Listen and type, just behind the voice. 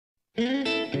We can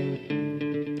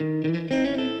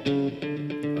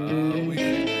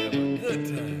have a good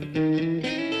time.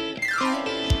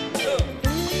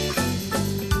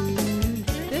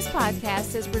 This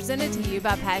podcast is presented to you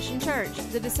by Passion Church,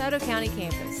 the Desoto County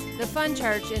campus, the fun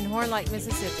church in Horn Lake,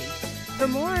 Mississippi. For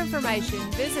more information,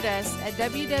 visit us at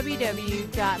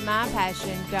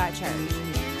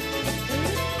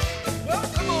www.mypassion.church.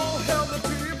 Well, come on, help me,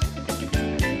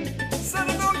 people. Said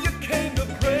I know you came to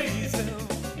praise him.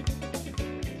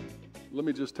 Let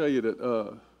me just tell you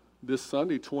that this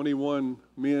Sunday, 21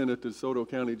 men at the Desoto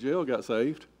County Jail got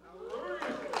saved.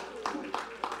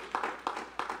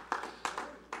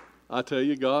 I tell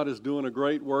you, God is doing a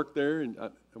great work there, and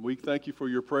we thank you for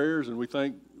your prayers, and we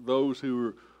thank those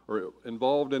who are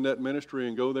involved in that ministry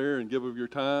and go there and give of your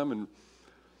time and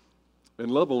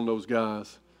love on those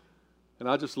guys. And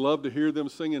I just love to hear them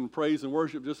singing praise and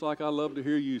worship, just like I love to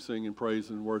hear you singing praise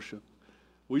and worship.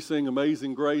 We sing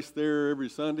Amazing Grace there every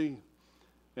Sunday,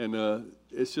 and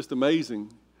it's just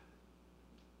amazing.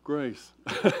 Grace.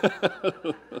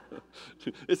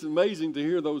 It's amazing to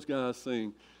hear those guys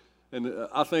sing. And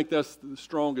I think that's the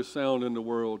strongest sound in the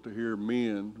world, to hear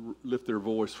men lift their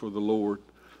voice for the Lord.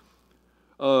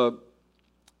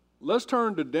 Let's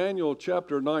turn to Daniel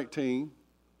chapter 19.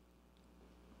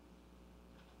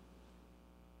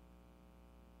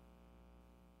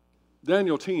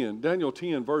 Daniel 10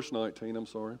 verse 19, I'm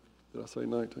sorry. Did I say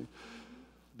 19?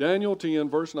 Daniel 10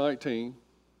 verse 19.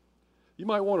 You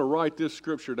might want to write this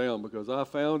scripture down because I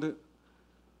found it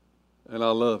and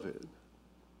I love it.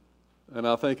 And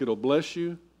I think it'll bless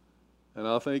you, and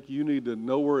I think you need to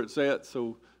know where it's at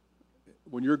so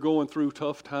when you're going through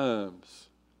tough times,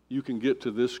 you can get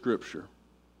to this scripture.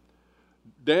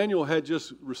 Daniel had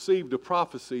just received a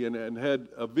prophecy and had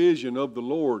a vision of the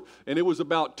Lord, and it was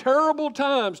about terrible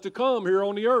times to come here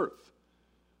on the earth.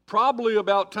 Probably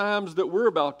about times that we're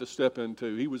about to step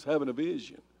into. He was having a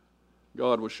vision.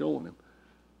 God was showing him.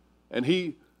 And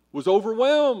he was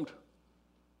overwhelmed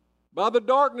by the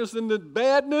darkness and the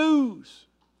bad news.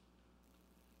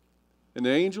 And the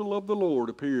angel of the Lord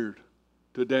appeared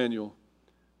to Daniel.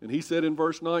 And he said in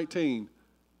verse 19,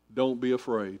 don't be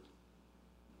afraid.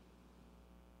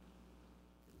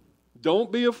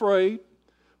 Don't be afraid,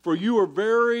 for you are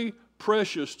very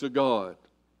precious to God.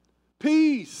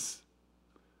 Peace.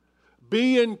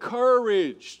 Be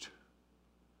encouraged.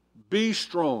 Be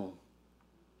strong.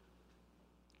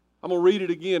 I'm going to read it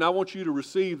again. I want you to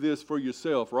receive this for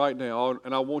yourself right now,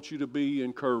 and I want you to be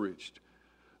encouraged.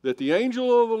 That the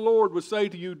angel of the Lord would say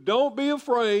to you, don't be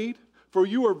afraid, for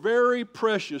you are very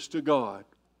precious to God.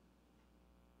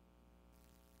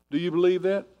 Do you believe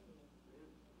that?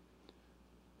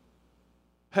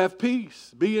 Have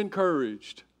peace, be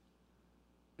encouraged,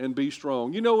 and be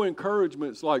strong. You know,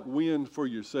 encouragement's like wind for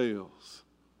your sails.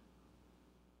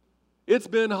 It's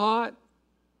been hot.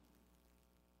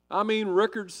 I mean,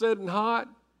 record-setting hot.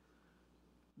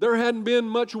 There hadn't been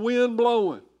much wind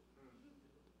blowing.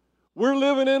 We're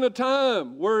living in a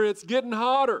time where it's getting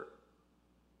hotter.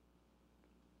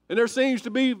 And there seems to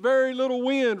be very little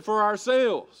wind for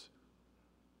ourselves.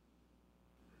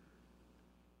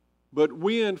 But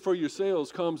wind for your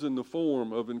sails comes in the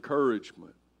form of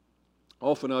encouragement.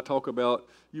 Often I talk about,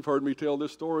 you've heard me tell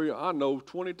this story, I know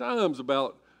 20 times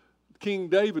about King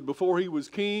David before he was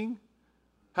king.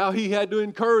 How he had to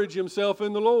encourage himself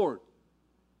in the Lord.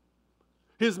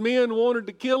 His men wanted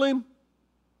to kill him.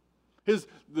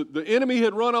 The enemy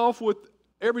had run off with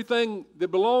everything that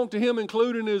belonged to him,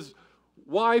 including his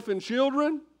wife and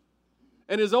children.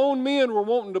 And his own men were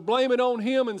wanting to blame it on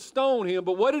him and stone him.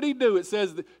 But what did he do? It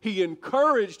says that he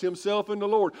encouraged himself in the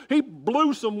Lord. He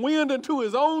blew some wind into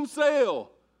his own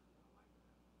sail.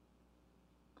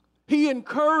 He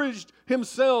encouraged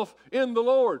himself in the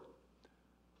Lord.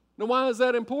 Now, why is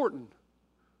that important?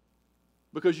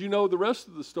 Because you know the rest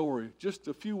of the story. Just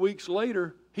a few weeks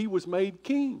later, he was made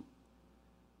king.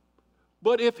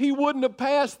 But if he wouldn't have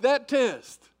passed that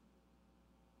test,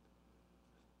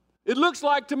 it looks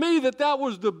like to me that that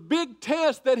was the big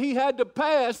test that he had to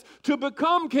pass to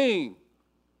become king.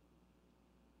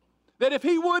 That if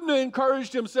he wouldn't have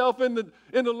encouraged himself in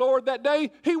the Lord that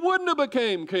day, he wouldn't have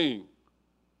became king.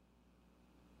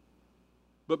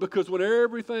 But because when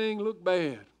everything looked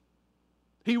bad,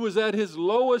 he was at his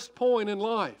lowest point in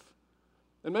life.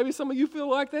 And maybe some of you feel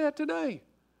like that today.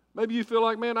 Maybe you feel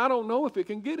like, man, I don't know if it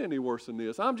can get any worse than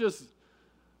this. I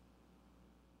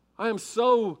am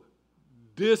so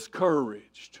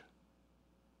discouraged.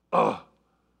 I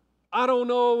don't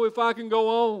know if I can go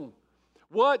on.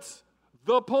 What's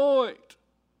the point?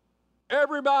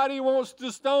 Everybody wants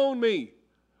to stone me.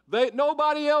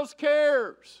 Nobody else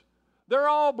cares. They're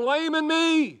all blaming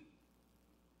me.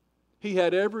 he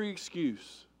had every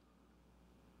excuse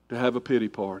to have a pity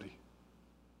party.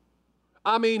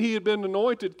 I mean, he had been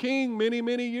anointed king many,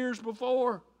 many years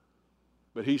before,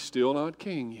 but he's still not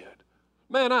king yet.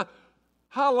 Man,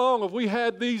 how long have we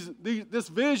had this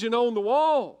vision on the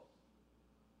wall?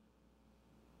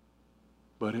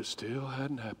 But it still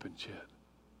hadn't happened yet.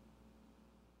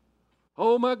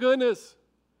 Oh my goodness.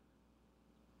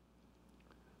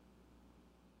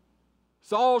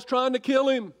 Saul's trying to kill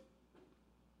him.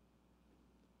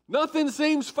 Nothing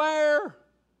seems fair.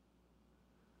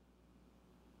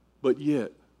 But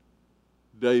yet,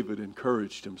 David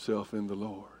encouraged himself in the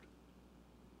Lord.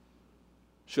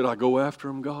 Should I go after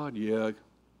him, God? Yeah.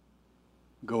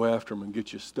 Go after him and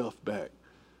get your stuff back.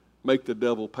 Make the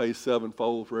devil pay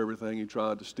sevenfold for everything he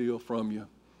tried to steal from you.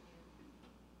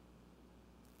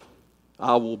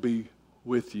 I will be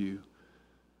with you.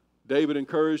 David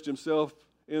encouraged himself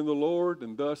in the Lord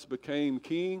and thus became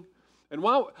king. And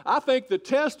while I think the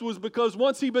test was because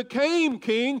once he became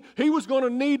king, he was going to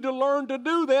need to learn to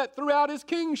do that throughout his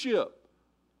kingship.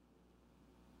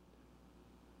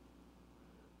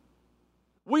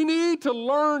 We need to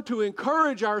learn to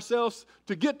encourage ourselves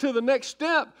to get to the next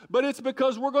step, but it's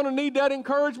because we're going to need that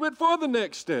encouragement for the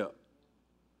next step.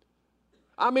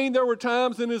 I mean, there were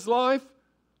times in his life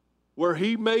where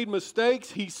he made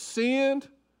mistakes, he sinned.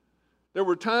 There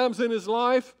were times in his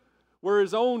life where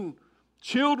his own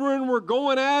children were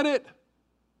going at it,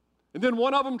 and then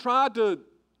one of them tried to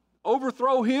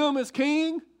overthrow him as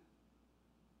king,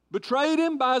 betrayed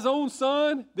him by his own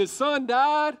son. His son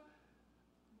died.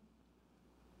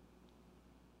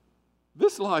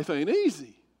 This life ain't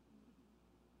easy.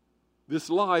 This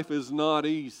life is not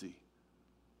easy.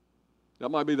 That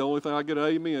might be the only thing I get an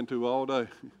amen to all day.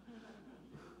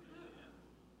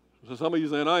 So some of you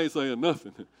saying, I ain't saying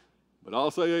nothing. But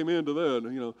I'll say amen to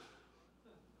that. You know,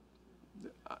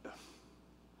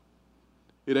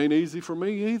 it ain't easy for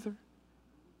me either.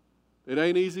 It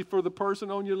ain't easy for the person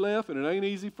on your left, and it ain't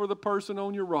easy for the person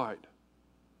on your right.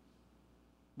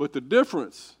 But the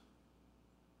difference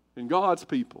in God's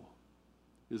people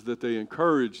is that they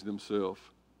encourage themselves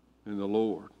in the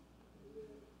Lord.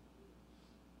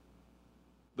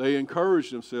 They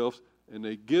encourage themselves and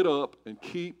they get up and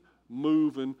keep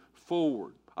moving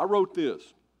forward. I wrote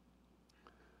this.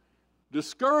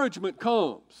 Discouragement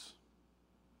comes,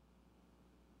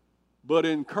 but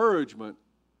encouragement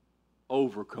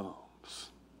overcomes.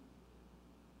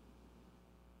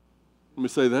 Let me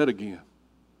say that again.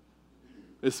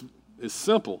 It's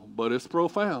simple, but it's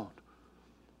profound.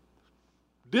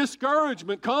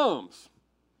 Discouragement comes,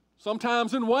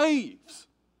 sometimes in waves,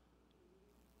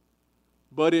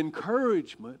 but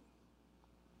encouragement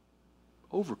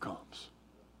overcomes.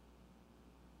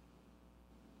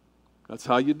 That's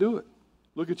how you do it.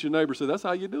 Look at your neighbor and say, that's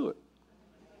how you do it.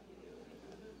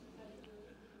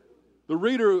 The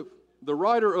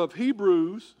writer of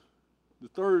Hebrews, the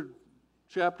 3rd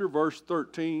chapter, verse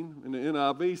 13 in the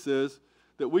NIV says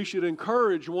that we should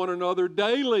encourage one another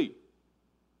daily.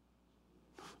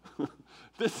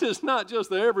 This is not just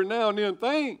the every now and then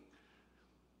thing.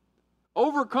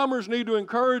 Overcomers need to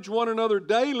encourage one another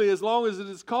daily as long as it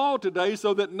is called today,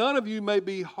 so that none of you may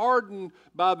be hardened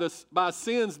by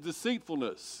sin's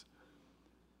deceitfulness.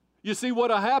 You see,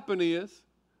 what will happen is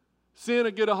sin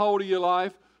will get a hold of your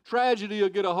life. Tragedy will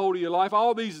get a hold of your life.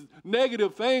 All these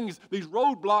negative things, these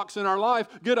roadblocks in our life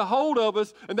get a hold of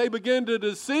us, and they begin to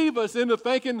deceive us into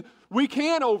thinking we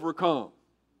can't overcome.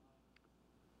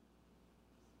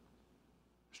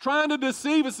 It's trying to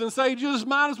deceive us and say, you just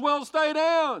might as well stay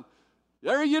down.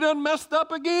 There you done messed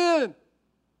up again.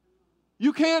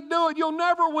 You can't do it. You'll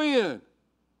never win.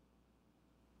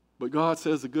 But God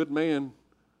says a good man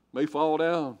may fall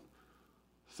down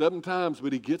 7 times,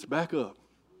 but he gets back up.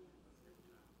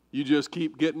 You just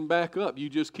keep getting back up. You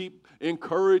just keep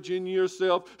encouraging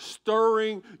yourself,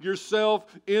 stirring yourself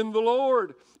in the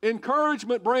Lord.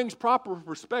 Encouragement brings proper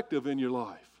perspective in your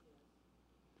life.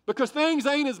 Because things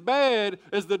ain't as bad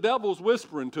as the devil's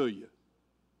whispering to you.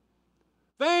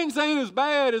 Things ain't as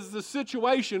bad as the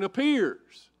situation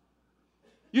appears.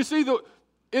 You see,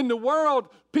 in the world,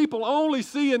 people only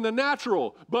see in the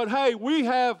natural. But hey, we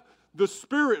have the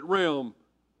spirit realm,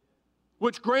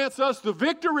 which grants us the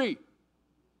victory.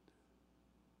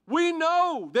 We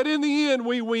know that in the end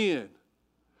we win.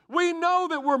 We know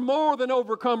that we're more than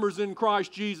overcomers in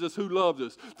Christ Jesus who loves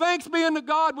us. Thanks be unto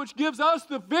God which gives us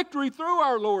the victory through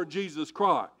our Lord Jesus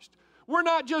Christ. We're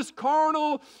not just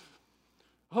carnal,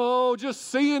 just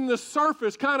seeing the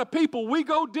surface kind of people. We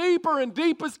go deeper, and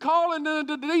deep is calling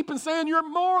into deep and saying you're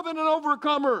more than an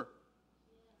overcomer.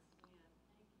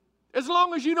 As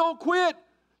long as you don't quit,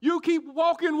 you keep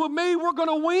walking with me, we're going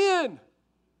to win.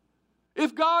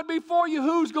 If God be for you,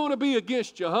 who's going to be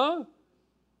against you, huh?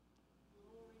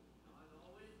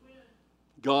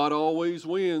 God always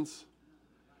wins.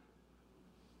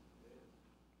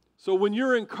 So when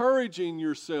you're encouraging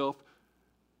yourself,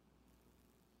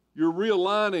 you're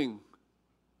realigning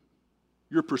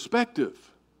your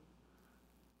perspective.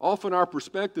 Often our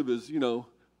perspective is,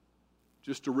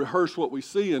 just to rehearse what we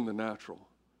see in the natural.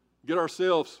 Get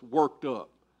ourselves worked up.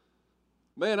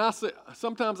 Man,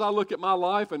 sometimes I look at my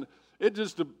life and it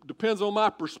just depends on my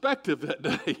perspective that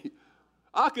day.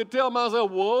 I could tell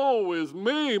myself, woe is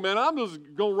me, man. I'm just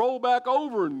going to roll back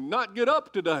over and not get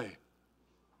up today.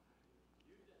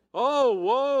 Oh,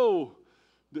 whoa.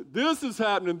 This is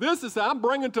happening. I'm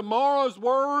bringing tomorrow's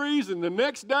worries and the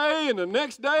next day and the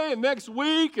next day and next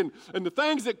week and the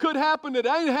things that could happen that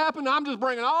ain't happened. I'm just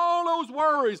bringing all those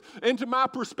worries into my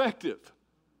perspective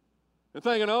and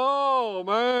thinking, oh,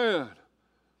 man,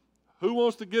 who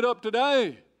wants to get up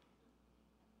today?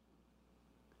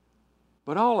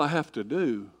 But all I have to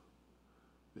do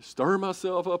is stir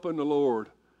myself up in the Lord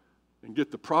and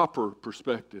get the proper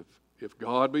perspective. If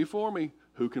God be for me,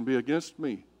 who can be against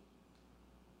me?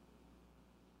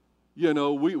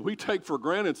 We take for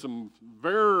granted some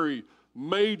very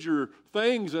major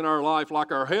things in our life,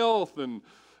 like our health and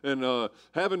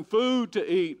having food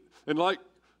to eat, and like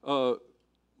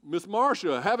Miss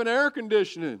Marcia, having air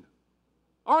conditioning.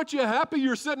 Aren't you happy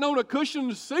you're sitting on a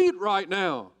cushioned seat right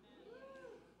now?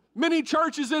 Many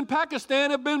churches in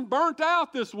Pakistan have been burnt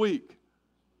out this week.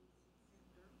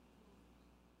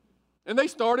 And they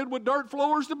started with dirt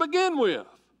floors to begin with,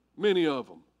 many of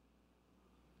them.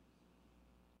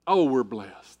 Oh, we're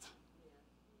blessed.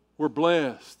 We're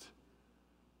blessed.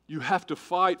 You have to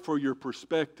fight for your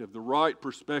perspective, the right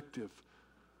perspective,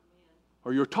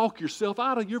 or you'll talk yourself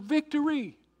out of your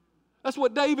victory. That's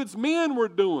what David's men were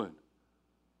doing.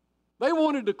 They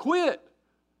wanted to quit.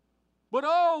 But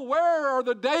where are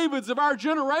the Davids of our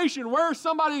generation? Where's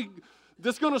somebody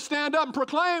that's going to stand up and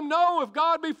proclaim, no, if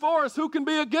God be for us, who can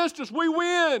be against us? We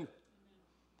win.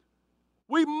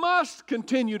 We must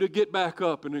continue to get back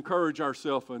up and encourage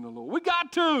ourselves in the Lord. We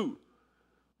got to.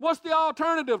 What's the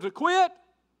alternative? To quit?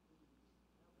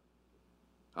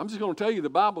 I'm just going to tell you, the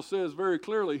Bible says very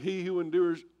clearly, he who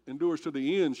endures to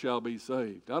the end shall be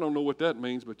saved. I don't know what that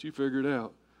means, but you figure it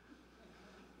out.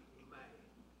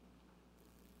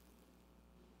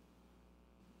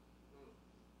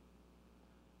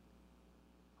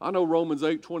 I know Romans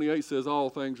 8:28 says all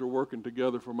things are working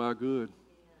together for my good.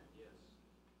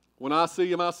 When I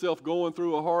see myself going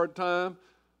through a hard time,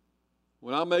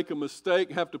 when I make a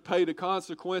mistake, have to pay the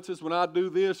consequences, when I do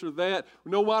this or that,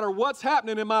 no matter what's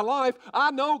happening in my life,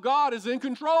 I know God is in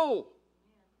control.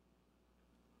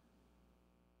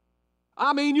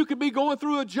 I mean, you could be going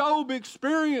through a Job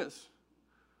experience.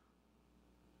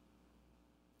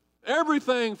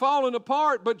 Everything falling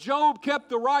apart, but Job kept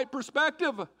the right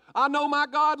perspective. I know my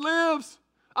God lives.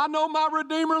 I know my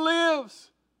Redeemer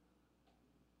lives.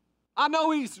 I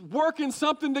know He's working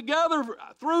something together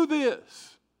through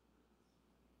this.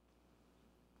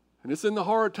 And it's in the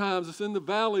hard times, it's in the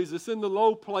valleys, it's in the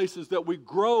low places that we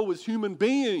grow as human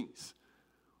beings.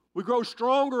 We grow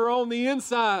stronger on the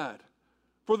inside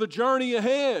for the journey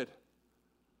ahead.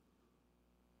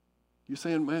 You're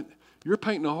saying, man, you're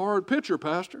painting a hard picture,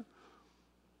 Pastor.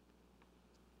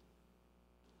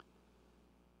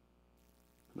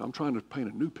 And I'm trying to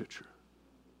paint a new picture.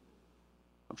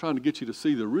 I'm trying to get you to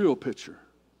see the real picture.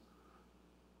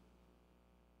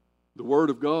 The Word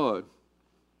of God.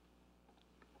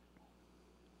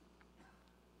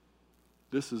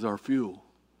 This is our fuel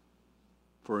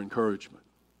for encouragement.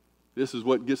 This is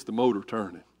what gets the motor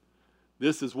turning.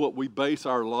 This is what we base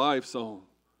our lives on.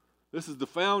 This is the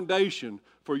foundation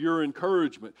for your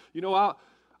encouragement.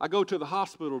 I go to the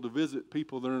hospital to visit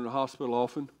people that are in the hospital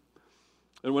often.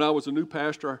 And when I was a new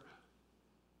pastor,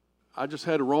 I just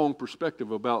had a wrong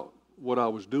perspective about what I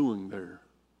was doing there.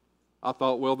 I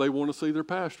thought, well, they want to see their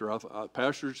pastor.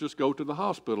 Pastors just go to the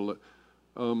hospital.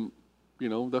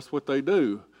 That's what they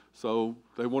do. So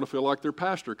they want to feel like their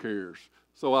pastor cares.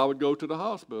 So I would go to the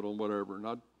hospital and whatever, and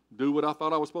I'd do what I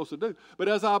thought I was supposed to do. But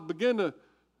as I began to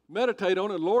meditate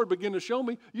on it, the Lord began to show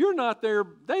me, you're not there.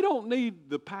 They don't need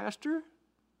the pastor.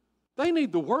 They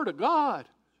need the Word of God.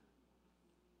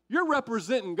 You're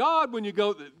representing God when you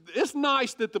go. It's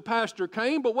nice that the pastor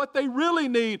came, but what they really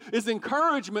need is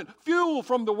encouragement, fuel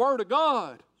from the Word of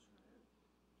God.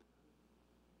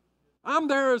 I'm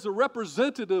there as a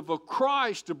representative of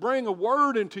Christ to bring a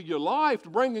word into your life, to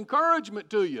bring encouragement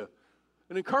to you.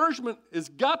 And encouragement has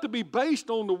got to be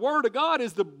based on the Word of God.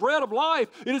 It's the bread of life.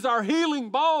 It is our healing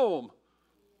balm.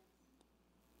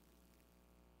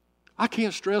 I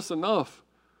can't stress enough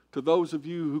to those of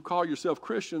you who call yourself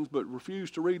Christians but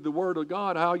refuse to read the Word of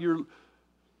God, I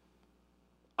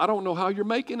don't know how you're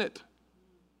making it.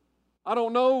 I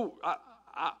don't know.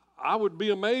 I would be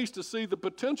amazed to see the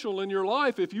potential in your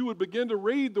life if you would begin to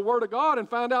read the Word of God and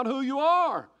find out who you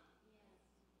are.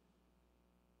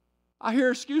 I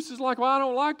hear excuses like, well, I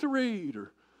don't like to read,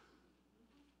 or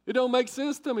it don't make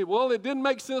sense to me. Well, it didn't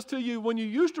make sense to you when you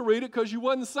used to read it because you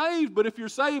wasn't saved. But if you're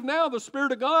saved now, the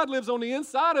Spirit of God lives on the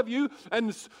inside of you,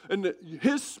 and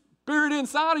His Spirit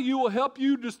inside of you will help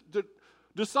you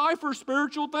decipher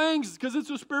spiritual things because it's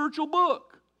a spiritual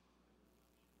book.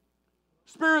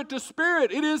 Spirit to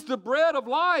spirit, it is the bread of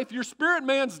life. Your spirit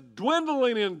man's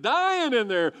dwindling and dying in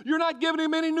there. You're not giving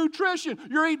him any nutrition.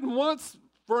 You're eating once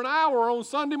for an hour on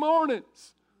Sunday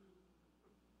mornings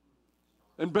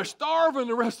and be starving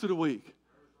the rest of the week.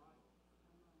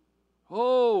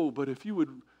 Oh, but if you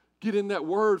would get in that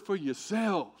word for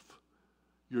yourself,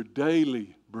 your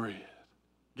daily bread.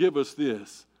 Give us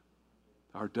this,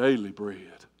 our daily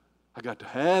bread. I got to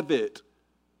have it.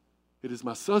 It is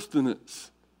my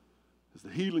sustenance. It's the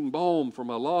healing balm for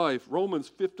my life. Romans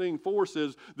 15:4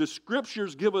 says, the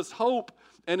Scriptures give us hope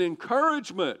and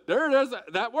encouragement. There it is,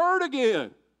 that word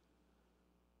again.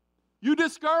 You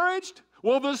discouraged?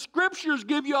 Well, the Scriptures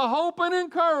give you hope and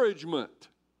encouragement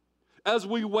as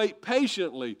we wait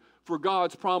patiently for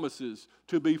God's promises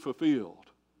to be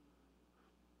fulfilled.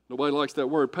 Nobody likes that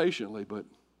word patiently, but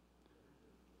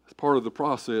it's part of the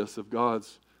process of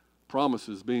God's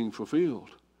promises being fulfilled.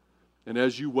 And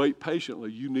as you wait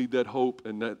patiently, you need that hope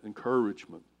and that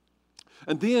encouragement.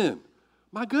 And then,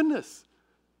 my goodness,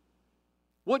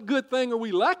 what good thing are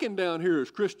we lacking down here as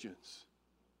Christians?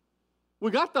 We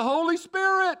got the Holy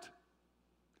Spirit.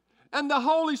 And the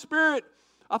Holy Spirit,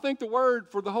 I think the word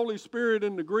for the Holy Spirit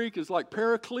in the Greek is like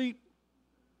paraclete,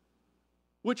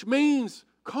 which means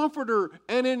comforter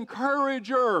and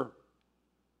encourager.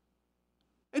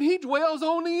 And He dwells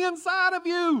on the inside of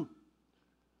you.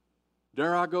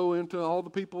 Dare I go into all the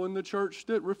people in the church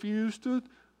that refuse to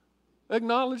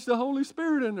acknowledge the Holy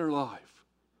Spirit in their life,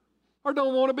 or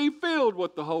don't want to be filled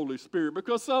with the Holy Spirit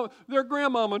because their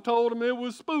grandmama told them it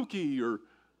was spooky, or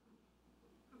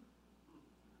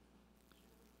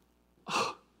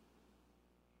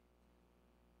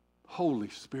Holy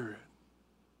Spirit.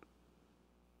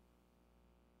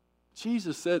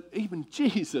 Even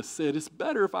Jesus said, it's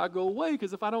better if I go away,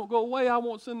 because if I don't go away, I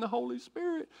won't send the Holy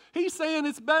Spirit. He's saying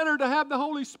it's better to have the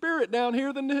Holy Spirit down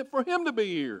here than for Him to be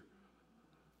here.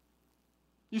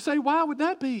 You say, why would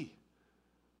that be?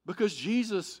 Because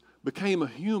Jesus became a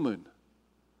human,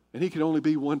 and He could only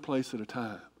be one place at a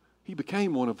time. He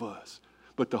became one of us.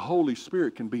 But the Holy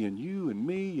Spirit can be in you and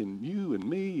me and you and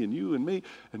me and you and me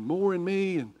and more in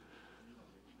me. And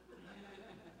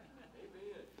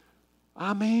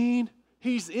I mean,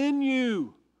 He's in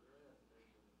you.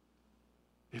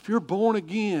 If you're born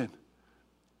again,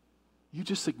 you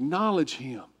just acknowledge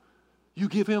Him. You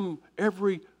give Him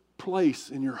every place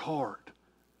in your heart,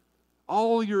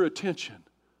 all your attention,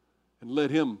 and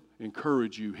let Him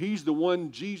encourage you. He's the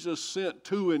one Jesus sent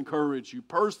to encourage you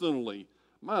personally.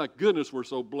 My goodness, we're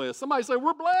so blessed. Somebody say,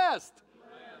 we're blessed.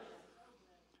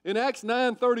 In Acts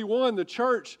 9:31, the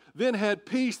church then had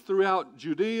peace throughout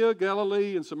Judea,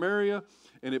 Galilee, and Samaria,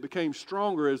 and it became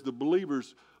stronger as the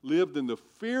believers lived in the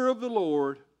fear of the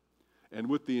Lord and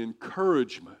with the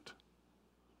encouragement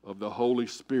of the Holy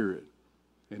Spirit.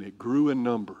 And it grew in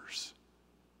numbers.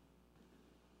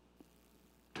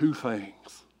 Two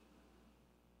things.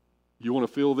 You want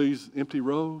to fill these empty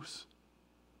rows?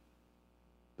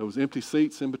 Those empty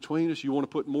seats in between us? You want to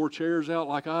put more chairs out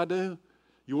like I do?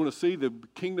 You want to see the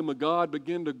kingdom of God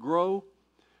begin to grow?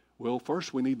 Well,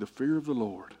 first we need the fear of the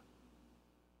Lord.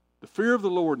 The fear of the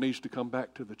Lord needs to come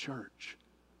back to the church.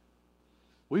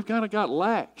 We've kind of got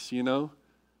lax, you know.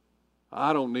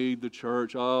 I don't need the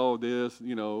church. Oh, this,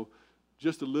 you know,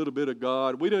 just a little bit of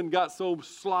God. We done got so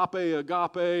sloppy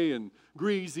agape and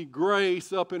greasy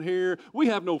grace up in here. We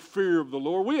have no fear of the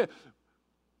Lord.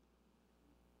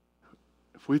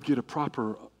 If we'd get a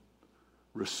proper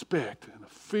respect and a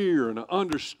fear and an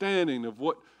understanding of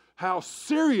how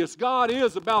serious God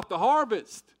is about the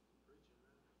harvest,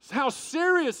 how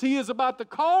serious He is about the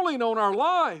calling on our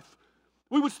life,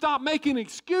 we would stop making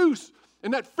excuse,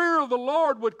 and that fear of the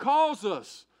Lord would cause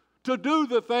us to do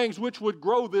the things which would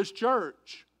grow this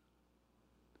church.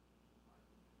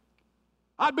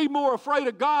 I'd be more afraid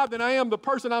of God than I am the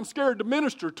person I'm scared to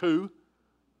minister to.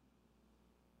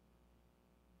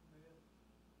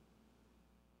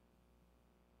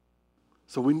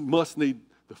 So we must need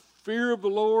the fear of the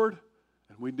Lord,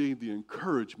 and we need the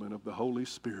encouragement of the Holy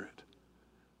Spirit.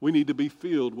 We need to be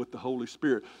filled with the Holy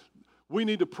Spirit. We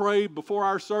need to pray before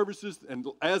our services, and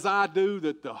as I do,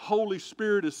 that the Holy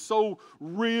Spirit is so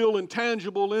real and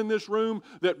tangible in this room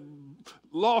that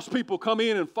lost people come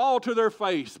in and fall to their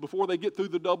face before they get through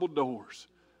the double doors.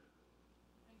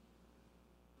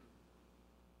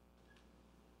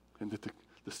 And that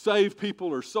the saved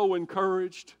people are so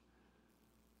encouraged,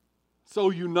 so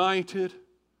united.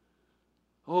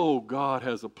 Oh, God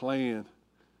has a plan.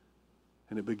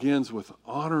 And it begins with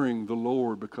honoring the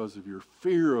Lord because of your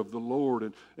fear of the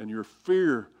Lord. And your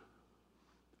fear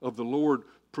of the Lord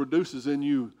produces in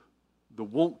you the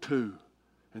want to.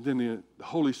 And then the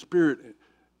Holy Spirit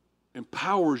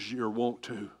empowers your want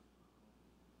to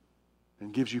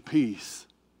and gives you peace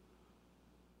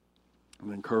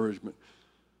and encouragement.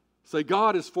 Say,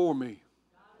 God is for me.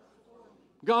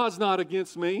 God's not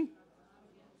against me.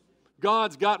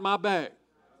 God's got my back.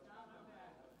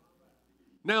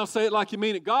 Now say it like you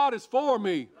mean it. God is for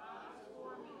me.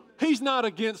 He's not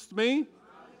against me.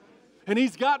 And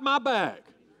He's got my back.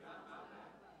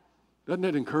 Doesn't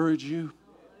that encourage you?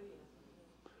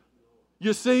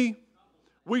 You see,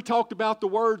 we talked about the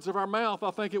words of our mouth, I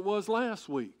think it was last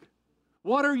week.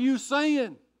 What are you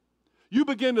saying? You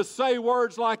begin to say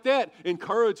words like that,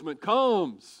 encouragement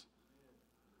comes.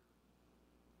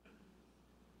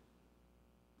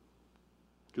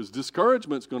 Because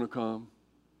discouragement's going to come.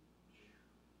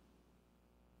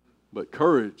 But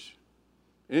courage,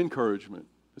 encouragement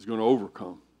is going to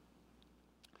overcome.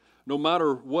 No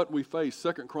matter what we face,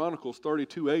 2 Chronicles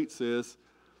 32:8 says,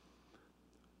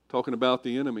 talking about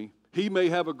the enemy, he may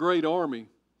have a great army,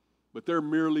 but they're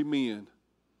merely men.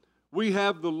 We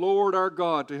have the Lord our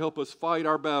God to help us fight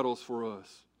our battles for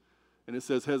us. And it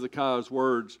says Hezekiah's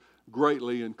words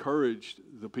greatly encouraged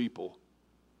the people.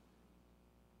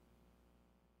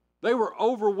 They were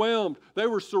overwhelmed. They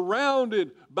were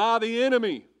surrounded by the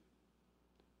enemy.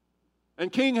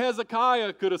 And King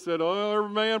Hezekiah could have said, oh, every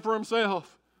man for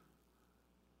himself.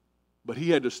 But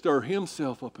he had to stir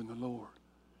himself up in the Lord.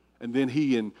 And then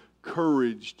he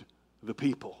encouraged the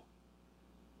people.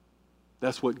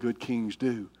 That's what good kings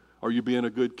do. Are you being a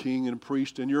good king and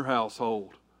priest in your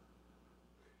household?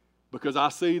 Because I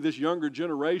see this younger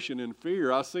generation in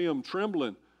fear. I see them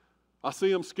trembling. I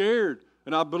see them scared.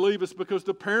 And I believe it's because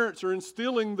the parents are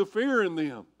instilling the fear in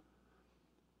them.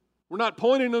 We're not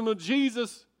pointing them to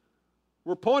Jesus.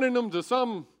 We're pointing them to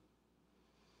some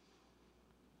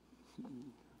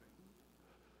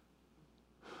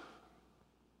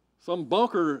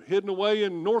bunker hidden away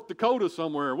in North Dakota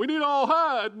somewhere. We need to all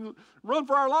hide and run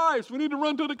for our lives. We need to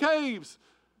run to the caves.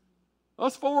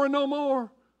 Us four and no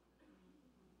more.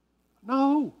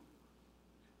 No.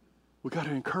 We got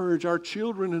to encourage our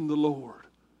children in the Lord.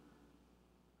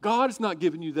 God is not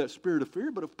giving you that spirit of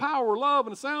fear, but of power, love,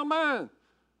 and a sound mind.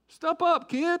 Step up,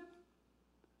 kid.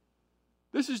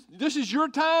 This is your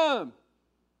time.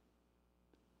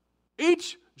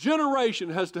 Each generation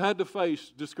has had to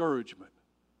face discouragement.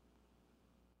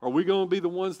 Are we going to be the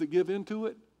ones that give into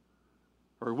it?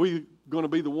 Or are we going to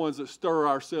be the ones that stir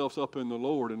ourselves up in the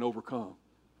Lord and overcome?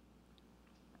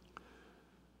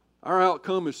 Our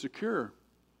outcome is secure.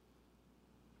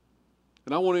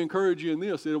 And I want to encourage you in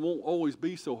this, that it won't always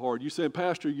be so hard. You said,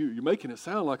 Pastor, you're making it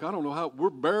sound like I don't know how, we're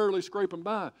barely scraping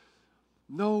by.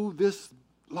 No, this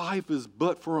life is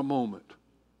but for a moment.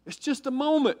 It's just a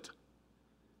moment.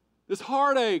 This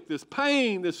heartache, this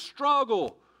pain, this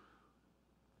struggle,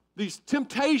 these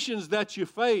temptations that you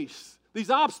face, these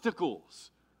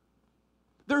obstacles,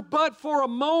 they're but for a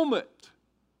moment.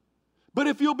 But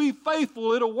if you'll be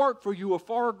faithful, it'll work for you a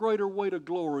far greater weight of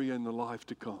glory in the life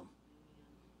to come.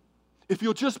 If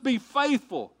you'll just be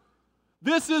faithful.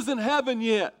 This isn't heaven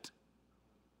yet.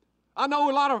 I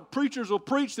know a lot of preachers will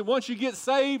preach that once you get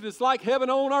saved, it's like heaven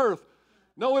on earth.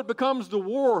 No, it becomes the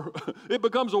war. It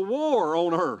becomes a war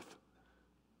on earth.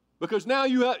 Because now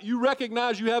you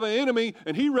recognize you have an enemy,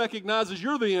 and he recognizes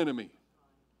you're the enemy.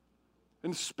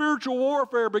 And spiritual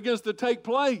warfare begins to take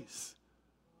place.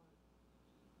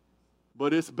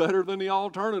 But it's better than the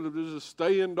alternative to just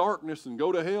stay in darkness and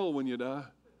go to hell when you die.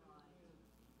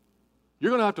 You're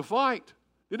going to have to fight.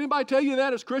 Did anybody tell you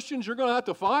that as Christians you're going to have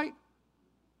to fight?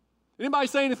 Anybody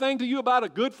say anything to you about a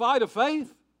good fight of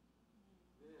faith?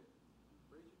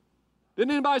 Didn't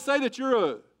anybody say that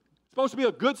you're supposed to be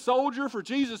a good soldier for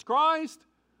Jesus Christ?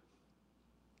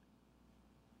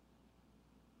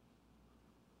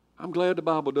 I'm glad the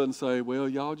Bible doesn't say, well,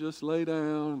 y'all just lay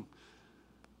down.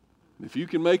 If you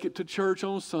can make it to church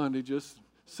on Sunday, just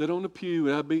sit on the pew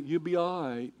and you'll be all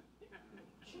right.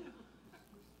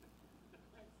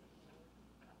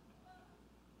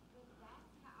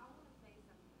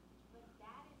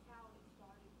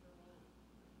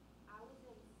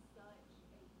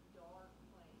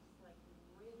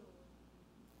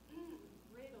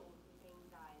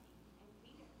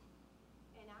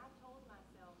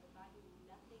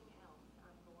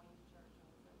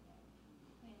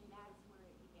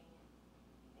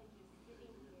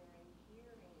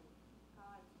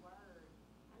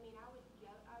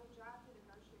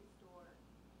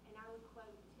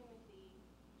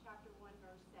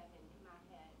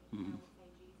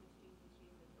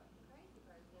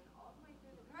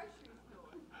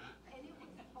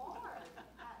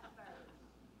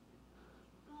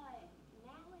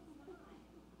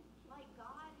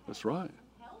 That's right.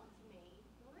 helped me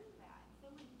through that. So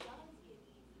it does get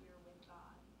easier with God.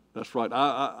 That's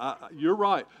right. You're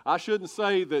right. I shouldn't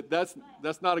say that's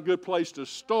not a good place to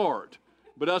start,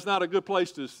 but that's not a good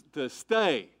place to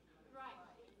stay. Right.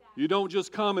 You don't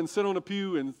just come and sit on a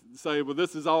pew and say, well,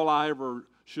 this is all I ever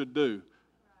should do.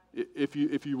 If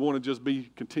you want to just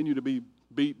continue to be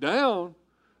beat down,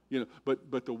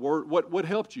 but the word, what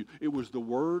helped you? It was the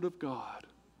Word of God.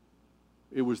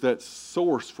 It was that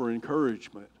source for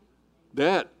encouragement.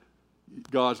 That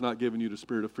God's not giving you the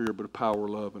spirit of fear, but a power,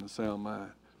 love, and a sound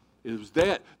mind. It was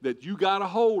that you got a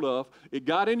hold of. It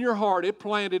got in your heart. It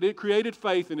planted. It created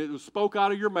faith, and it was spoke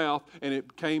out of your mouth, and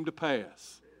it came to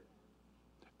pass.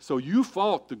 So you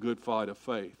fought the good fight of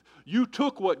faith. You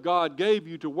took what God gave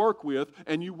you to work with,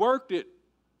 and you worked it.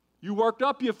 You worked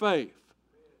up your faith.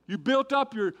 You built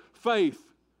up your faith.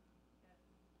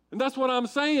 And that's what I'm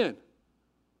saying.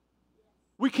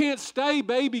 We can't stay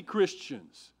baby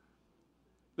Christians.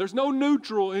 There's no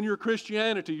neutral in your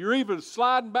Christianity. You're either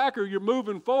sliding back or you're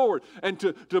moving forward. And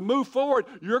to move forward,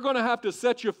 you're going to have to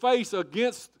set your face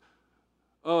against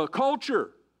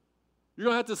culture. You're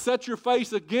going to have to set your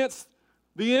face against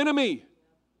the enemy.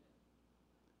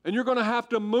 And you're going to have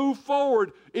to move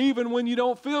forward even when you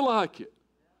don't feel like it.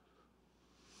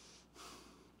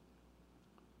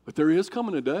 But there is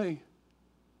coming a day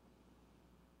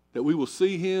that we will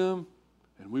see Him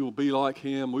and we will be like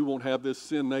Him. We won't have this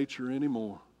sin nature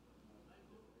anymore.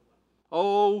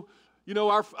 Oh,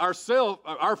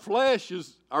 our flesh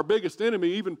is our biggest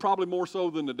enemy, even probably more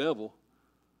so than the devil.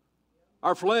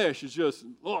 Our flesh is just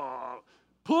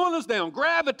pulling us down.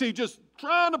 Gravity just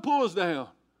trying to pull us down.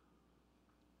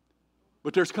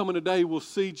 But there's coming a day we'll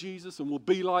see Jesus and we'll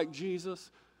be like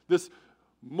Jesus. This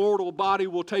mortal body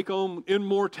will take on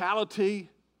immortality.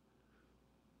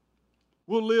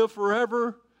 We'll live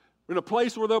forever in a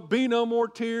place where there'll be no more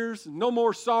tears, no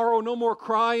more sorrow, no more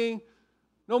crying,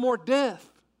 no more death,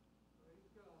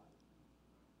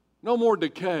 no more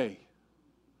decay,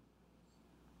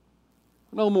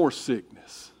 no more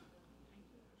sickness,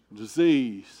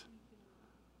 disease.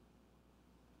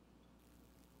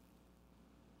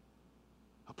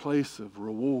 A place of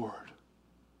reward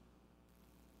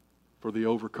for the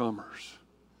overcomers.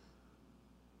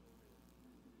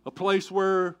 A place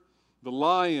where the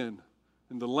lion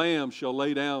and the lamb shall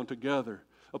lay down together.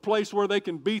 A place where they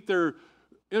can beat their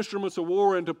instruments of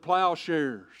war into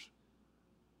plowshares.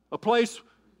 A place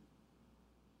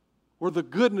where the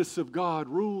goodness of God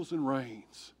rules and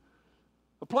reigns.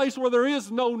 A place where there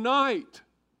is no night,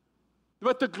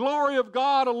 but the glory of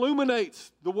God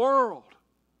illuminates the world.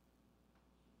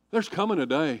 There's coming a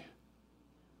day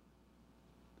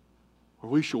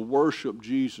where we shall worship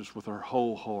Jesus with our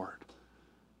whole heart.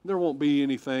 There won't be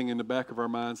anything in the back of our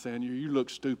mind saying, you look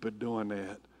stupid doing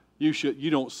that. You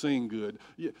don't sing good.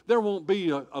 There won't be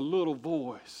a little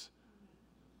voice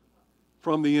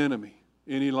from the enemy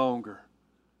any longer.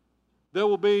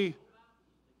 There'll be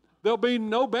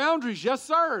no boundaries. Yes,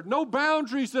 sir. No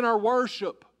boundaries in our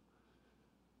worship.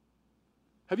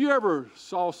 Have you ever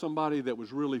saw somebody that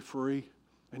was really free?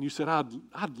 And you said,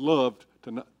 I'd love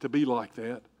to be like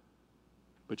that.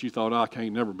 But you thought, I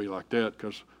can't never be like that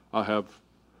because I have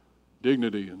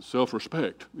dignity and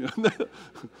self-respect.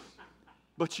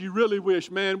 But you really wish,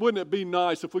 man, wouldn't it be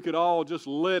nice if we could all just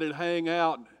let it hang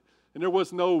out and there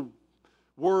was no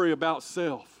worry about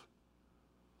self?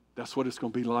 That's what it's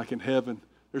going to be like in heaven.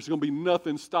 There's going to be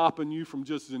nothing stopping you from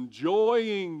just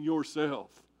enjoying yourself.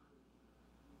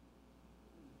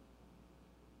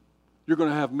 You're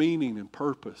going to have meaning and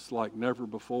purpose like never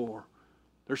before.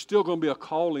 There's still going to be a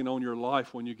calling on your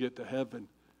life when you get to heaven.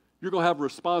 You're going to have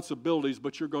responsibilities,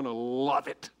 but you're going to love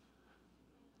it.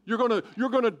 You're going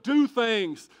to do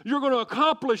things. You're going to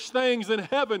accomplish things in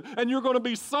heaven, and you're going to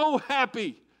be so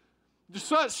happy. There's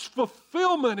such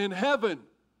fulfillment in heaven.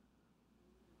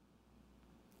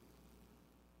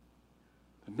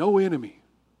 And no enemy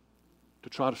to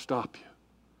try to stop you.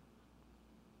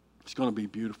 It's going to be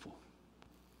beautiful.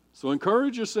 So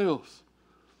encourage yourselves.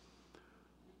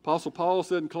 Apostle Paul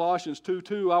said in Colossians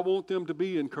 2:2, I want them to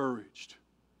be encouraged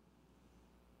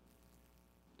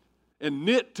and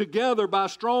knit together by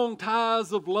strong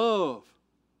ties of love.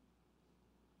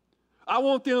 I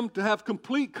want them to have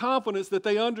complete confidence that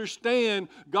they understand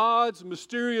God's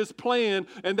mysterious plan,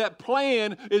 and that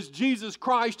plan is Jesus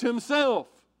Christ Himself.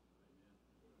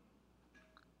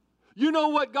 You know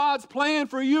what God's plan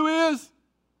for you is?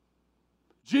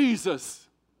 Jesus.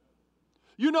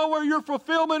 You know where your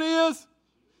fulfillment is?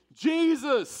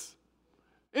 Jesus.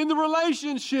 In the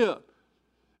relationship.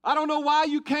 I don't know why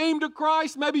you came to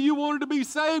Christ. Maybe you wanted to be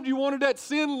saved. You wanted that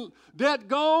sin debt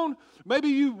gone. Maybe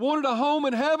you wanted a home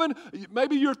in heaven.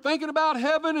 Maybe you're thinking about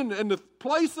heaven and the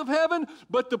place of heaven.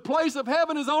 But the place of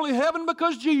heaven is only heaven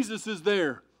because Jesus is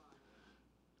there.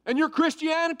 And your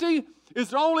Christianity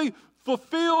is only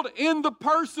fulfilled in the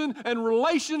person and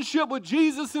relationship with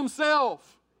Jesus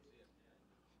himself.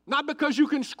 Not because you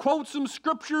can quote some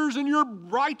scriptures and you're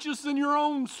righteous in your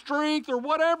own strength or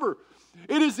whatever.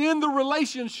 It is in the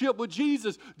relationship with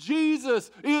Jesus.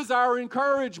 Jesus is our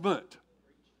encouragement.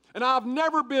 And I've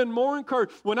never been more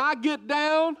encouraged. When I get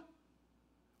down,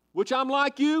 which I'm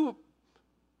like you,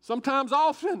 sometimes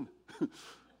often,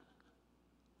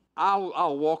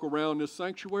 I'll walk around this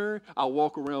sanctuary. I'll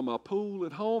walk around my pool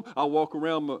at home. I'll walk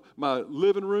around my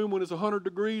living room when it's 100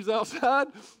 degrees outside.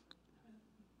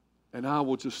 And I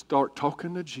will just start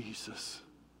talking to Jesus.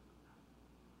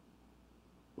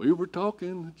 We were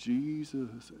talking to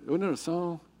Jesus. Wasn't that a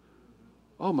song?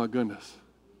 Oh my goodness.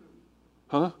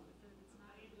 Huh?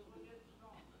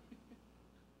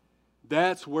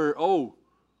 That's what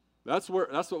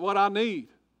I need.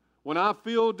 When I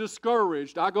feel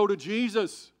discouraged, I go to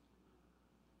Jesus.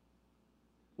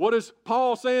 What is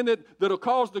Paul saying that'll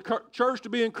cause the church to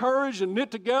be encouraged and knit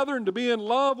together and to be in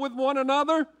love with one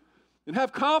another and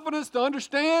have confidence to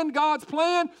understand God's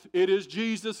plan? It is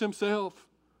Jesus himself.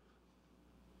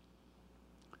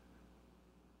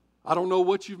 I don't know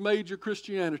what you've made your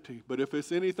Christianity, but if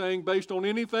it's anything based on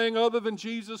anything other than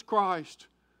Jesus Christ,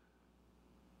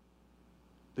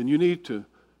 then you need to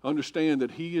understand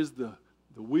that He is the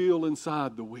wheel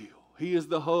inside the wheel. He is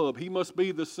the hub. He must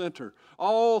be the center.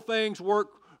 All things work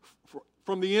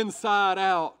from the inside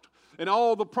out, and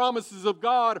all the promises of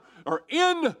God are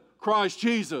in Christ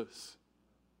Jesus.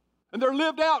 And they're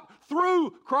lived out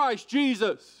through Christ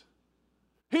Jesus.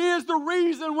 He is the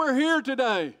reason we're here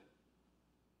today.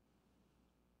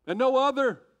 And no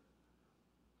other,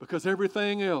 because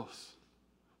everything else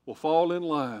will fall in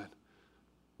line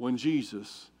when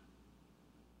Jesus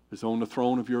is on the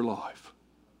throne of your life.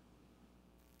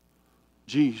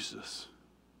 Jesus.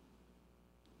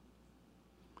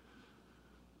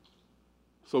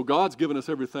 So God's given us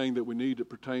everything that we need that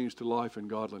pertains to life and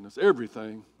godliness.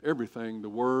 Everything. The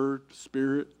Word, the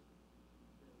Spirit,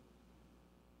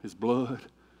 His blood.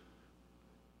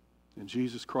 In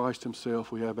Jesus Christ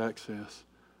Himself we have access.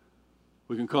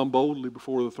 We can come boldly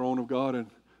before the throne of God in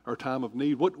our time of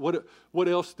need. What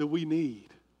else do we need?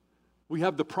 We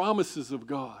have the promises of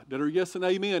God that are yes and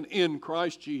amen in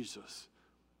Christ Jesus.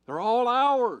 They're all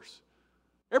ours.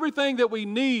 Everything that we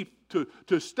need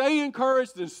to stay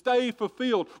encouraged and stay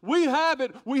fulfilled. We have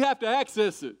it. We have to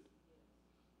access it.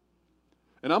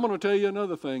 And I'm going to tell you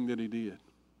another thing that He did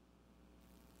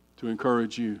to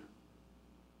encourage you.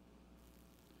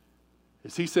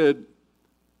 Is He said,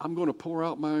 I'm going to pour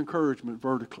out my encouragement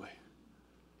vertically,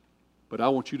 but I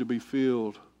want you to be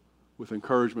filled with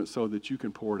encouragement so that you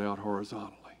can pour it out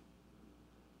horizontally.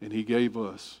 And He gave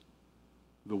us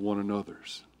the one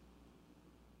another's.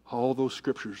 All those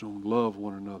scriptures on love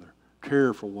one another,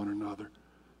 care for one another,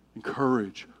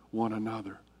 encourage one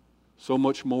another. So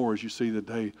much more as you see the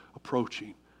day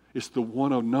approaching. It's the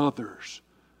one another's.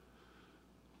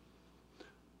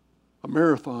 A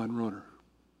marathon runner.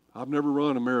 I've never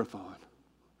run a marathon.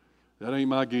 That ain't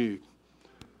my gig.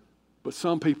 But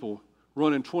some people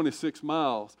running 26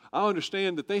 miles, I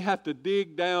understand that they have to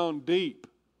dig down deep.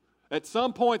 At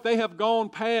some point, they have gone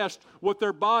past what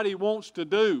their body wants to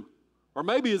do, or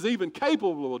maybe is even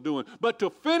capable of doing. But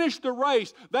to finish the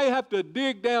race, they have to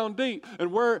dig down deep.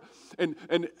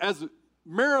 And as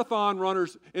marathon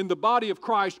runners in the body of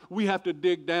Christ, we have to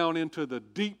dig down into the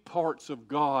deep parts of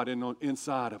God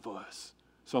inside of us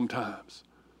sometimes.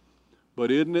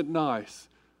 But isn't it nice?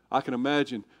 I can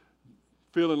imagine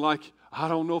feeling like, I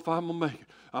don't know if I'm going to make it.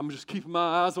 I'm just keeping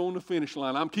my eyes on the finish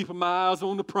line. I'm keeping my eyes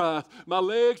on the prize. My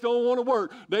legs don't want to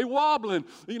work. They wobbling,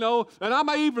 and I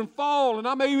may even fall, and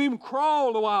I may even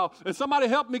crawl a while, and somebody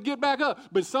help me get back up.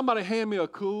 But somebody hand me a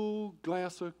cool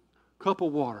cup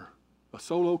of water, a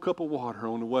solo cup of water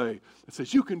on the way, and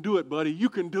says, you can do it, buddy. You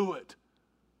can do it.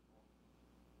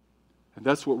 And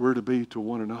that's what we're to be to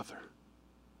one another.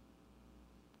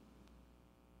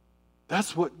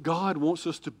 That's what God wants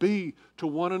us to be to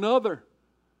one another.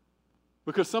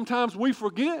 Because sometimes we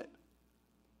forget.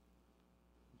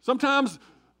 Sometimes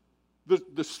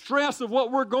the stress of what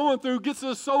we're going through gets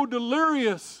us so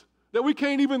delirious that we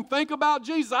can't even think about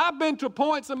Jesus. I've been to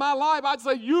points in my life, I'd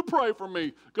say, you pray for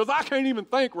me, because I can't even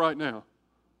think right now.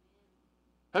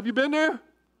 Have you been there?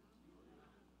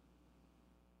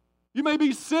 You may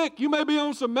be sick. You may be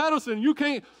on some medicine. You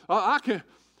can't,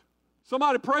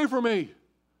 somebody pray for me.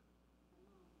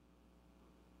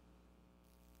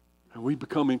 And we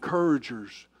become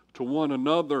encouragers to one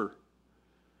another.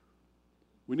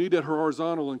 We need that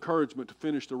horizontal encouragement to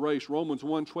finish the race. Romans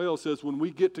 1:12 says, when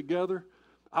we get together,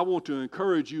 I want to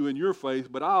encourage you in your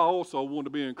faith, but I also want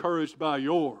to be encouraged by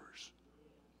yours.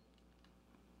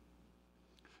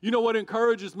 You know what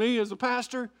encourages me as a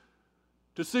pastor?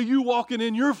 To see you walking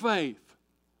in your faith.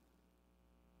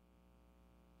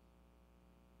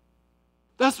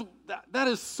 That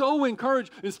is so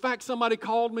encouraging. In fact, somebody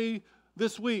called me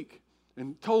this week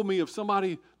and told me of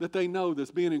somebody that they know that's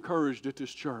being encouraged at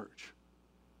this church.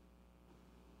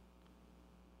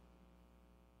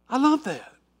 I love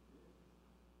that.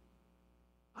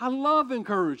 I love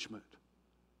encouragement.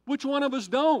 Which one of us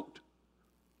don't?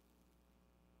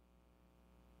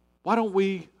 Why don't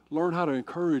we learn how to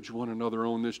encourage one another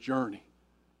on this journey?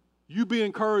 You be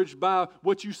encouraged by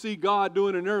what you see God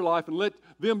doing in their life, and let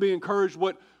them be encouraged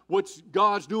what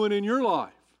God's doing in your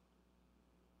life.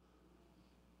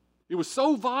 It was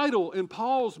so vital in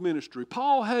Paul's ministry.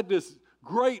 Paul had this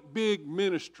great big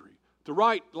ministry to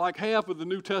write like half of the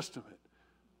New Testament,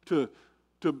 to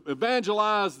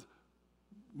evangelize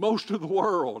most of the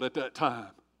world at that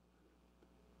time.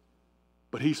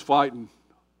 But he's fighting.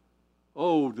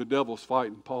 Oh, the devil's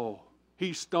fighting Paul.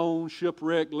 He's stoned,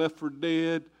 shipwrecked, left for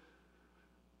dead,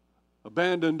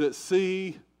 abandoned at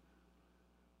sea,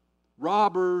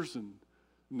 robbers and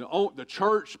the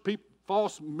church,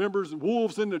 false members and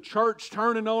wolves in the church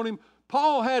turning on him.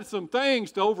 Paul had some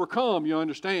things to overcome, you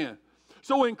understand.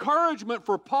 So encouragement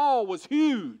for Paul was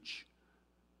huge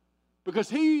because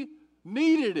he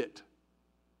needed it.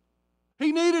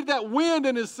 He needed that wind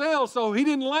in his sails so he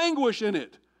didn't languish in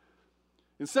it.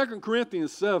 In 2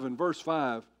 Corinthians 7, verse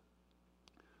 5,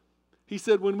 he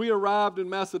said, when we arrived in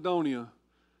Macedonia,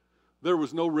 there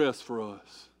was no rest for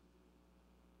us.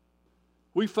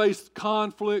 We faced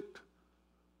conflict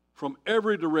from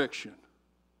every direction.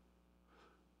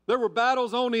 There were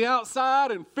battles on the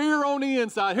outside and fear on the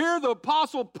inside. Here the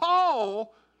Apostle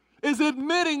Paul is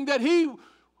admitting that he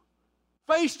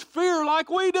faced fear like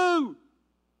we do.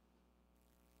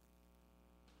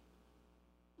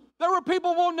 There were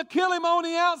people wanting to kill him on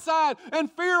the outside,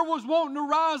 and fear was wanting to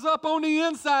rise up on the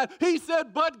inside. He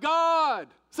said, but God.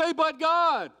 Say, but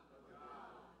God.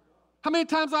 How many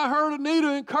times I heard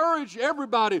Anita encourage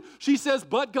everybody? She says,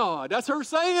 but God. That's her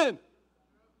saying.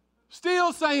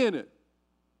 Still saying it.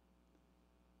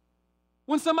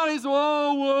 When somebody says,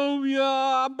 oh,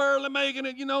 yeah, I'm barely making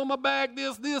it, my back,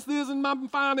 this, and my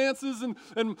finances,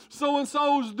 and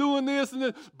so-and-so's doing this,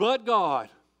 and but God.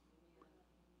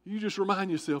 You just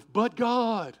remind yourself, but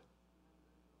God.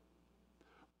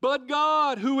 But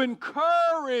God, who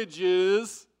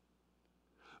encourages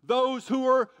those who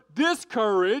are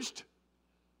discouraged,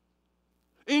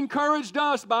 encouraged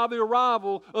us by the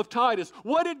arrival of Titus.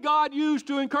 What did God use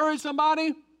to encourage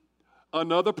somebody?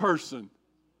 Another person.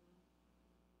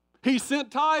 He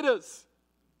sent Titus.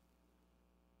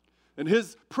 And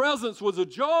his presence was a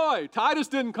joy. Titus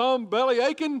didn't come belly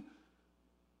aching.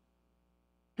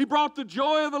 He brought the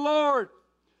joy of the Lord.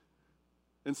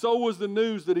 And so was the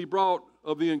news that he brought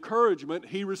of the encouragement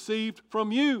he received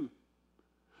from you.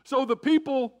 So the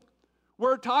people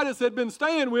where Titus had been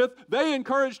staying with, they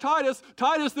encouraged Titus.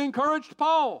 Titus encouraged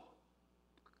Paul.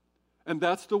 And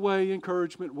that's the way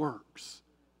encouragement works.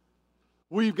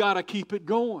 We've got to keep it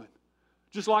going.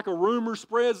 Just like a rumor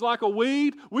spreads like a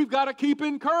weed, we've got to keep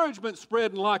encouragement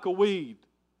spreading like a weed.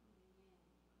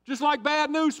 Just like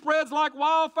bad news spreads like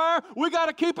wildfire, we got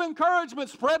to keep encouragement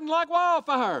spreading like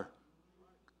wildfire.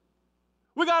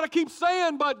 We got to keep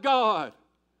saying, but God.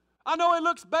 I know it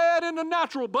looks bad in the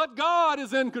natural, but God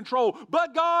is in control.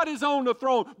 But God is on the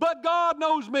throne. But God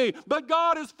knows me. But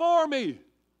God is for me.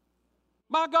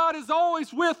 My God is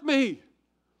always with me.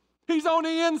 He's on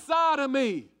the inside of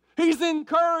me. He's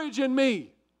encouraging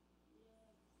me.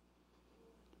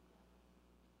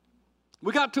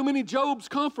 We got too many Job's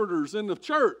comforters in the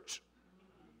church.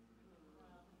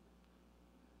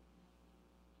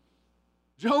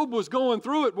 Job was going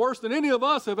through it worse than any of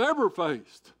us have ever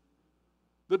faced.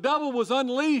 The devil was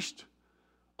unleashed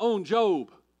on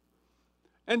Job.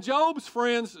 And Job's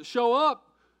friends show up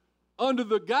under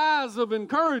the guise of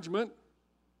encouragement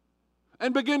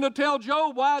and begin to tell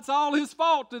Job why it's all his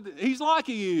fault that he's like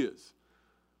he is.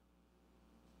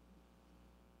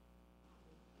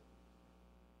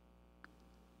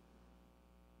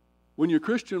 When your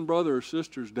Christian brother or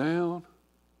sister's down,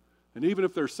 and even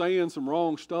if they're saying some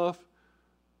wrong stuff,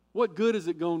 what good is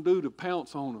it going to do to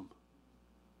pounce on them?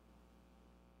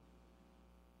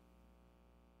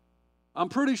 I'm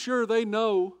pretty sure they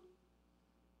know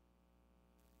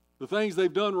the things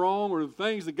they've done wrong or the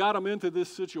things that got them into this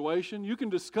situation. You can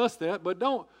discuss that, but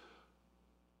don't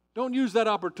Don't use that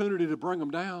opportunity to bring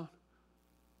them down.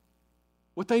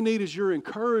 What they need is your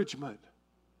encouragement.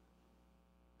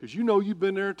 Because you know you've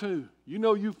been there too. You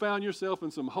know you found yourself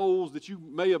in some holes that you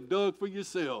may have dug for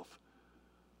yourself.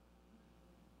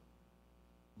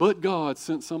 But God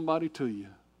sent somebody to you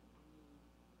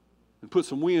and put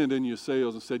some wind in your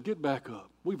sails and said, get back up.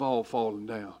 We've all fallen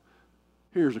down.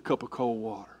 Here's a cup of cold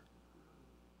water.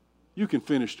 You can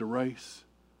finish the race.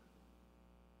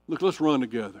 Look, let's run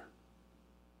together.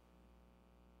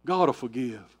 God will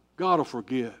forgive. God will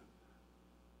forget.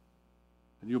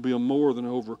 And you'll be a more than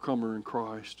overcomer in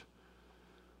Christ.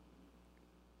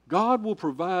 God will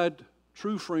provide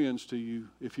true friends to you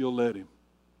if you'll let Him.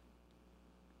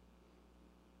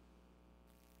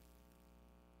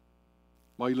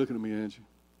 Why are you looking at me, Angie?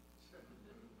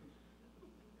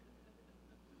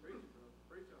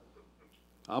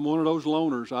 I'm one of those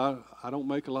loners. I don't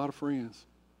make a lot of friends.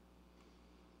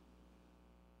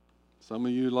 Some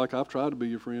of you, like, I've tried to be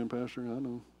your friend, Pastor. I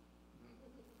know.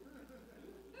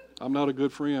 I'm not a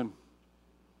good friend.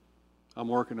 I'm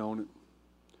working on it.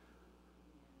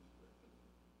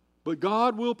 But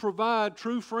God will provide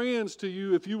true friends to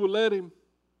you if you will let Him.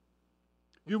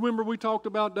 You remember we talked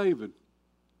about David.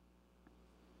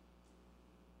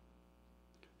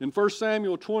 In 1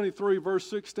 Samuel 23, verse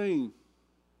 16, it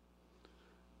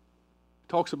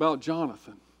talks about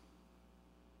Jonathan.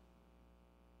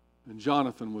 And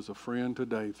Jonathan was a friend to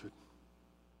David.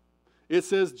 It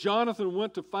says Jonathan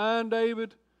went to find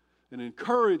David and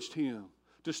encouraged him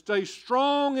to stay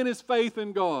strong in his faith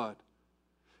in God.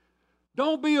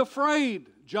 Don't be afraid,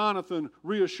 Jonathan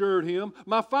reassured him.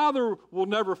 My father will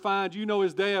never find you. You know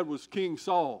his dad was King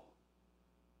Saul.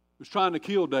 He was trying to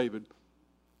kill David.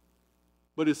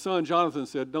 But his son Jonathan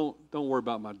said, don't worry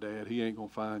about my dad. He ain't going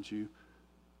to find you.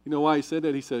 You know why he said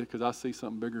that? He said, because I see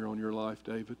something bigger on your life,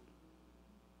 David.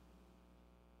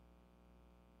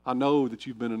 I know that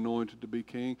you've been anointed to be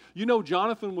king. You know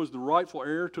Jonathan was the rightful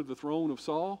heir to the throne of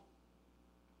Saul?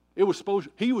 He was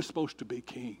supposed to be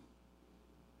king.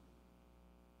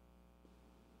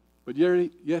 But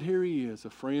yet here he is,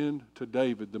 a friend to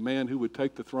David, the man who would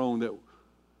take the throne that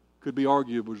could be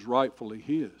argued was rightfully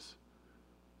his.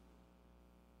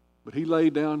 But he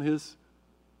laid down his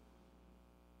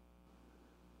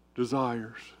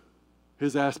desires,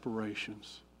 his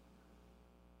aspirations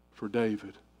for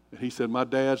David. And he said, my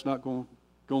dad's not going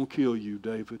to kill you,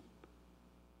 David.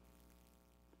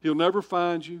 He'll never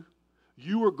find you.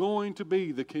 You are going to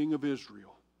be the king of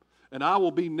Israel. And I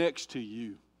will be next to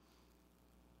you.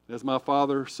 As my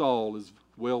father Saul is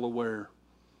well aware.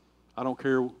 I don't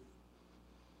care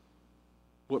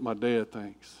what my dad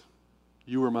thinks.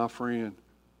 You are my friend.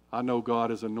 I know God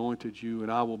has anointed you,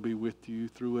 and I will be with you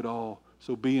through it all.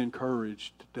 So be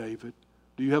encouraged, David.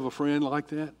 Do you have a friend like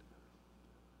that?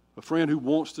 A friend who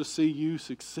wants to see you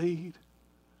succeed?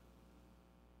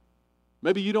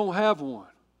 Maybe you don't have one.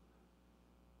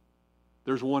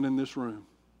 There's one in this room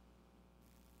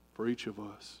for each of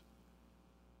us.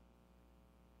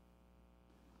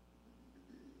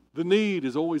 The need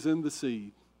is always in the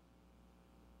seed.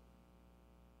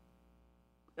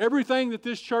 Everything that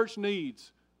this church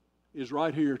needs is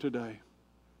right here today.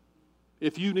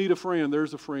 If you need a friend,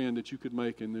 there's a friend that you could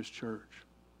make in this church.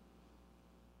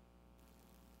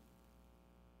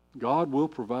 God will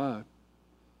provide.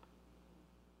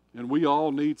 And we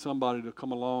all need somebody to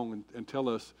come along and tell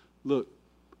us, look,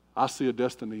 I see a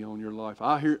destiny on your life.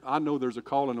 I know there's a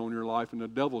calling on your life, and the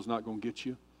devil's not going to get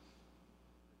you.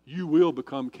 You will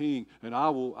become king, and I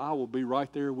will be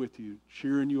right there with you,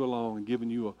 cheering you along and giving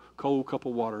you a cold cup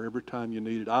of water every time you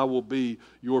need it. I will be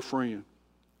your friend.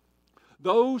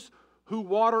 Those who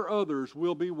water others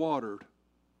will be watered.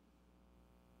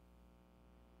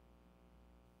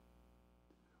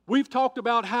 We've talked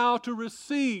about how to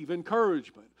receive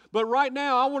encouragement, but right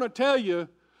now I want to tell you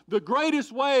the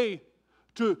greatest way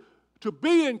to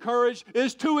be encouraged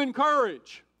is to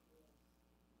encourage.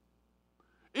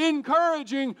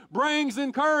 Encouraging brings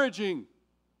encouraging.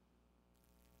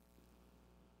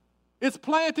 It's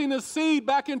planting a seed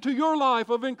back into your life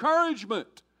of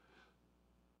encouragement.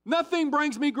 Nothing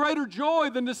brings me greater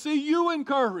joy than to see you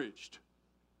encouraged.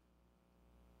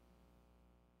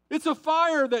 It's a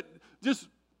fire that just,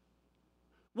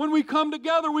 when we come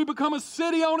together, we become a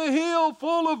city on a hill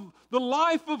full of the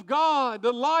life of God,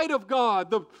 the light of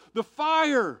God. The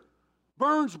fire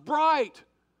burns bright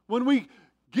when we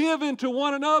give into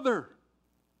one another.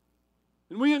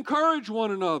 And we encourage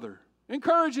one another.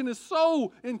 Encouraging is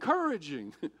so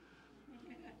encouraging.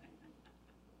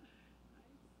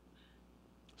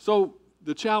 So,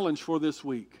 the challenge for this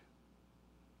week.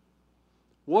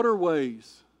 What are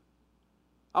ways?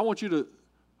 I want you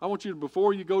I want you to,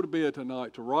 before you go to bed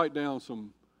tonight, to write down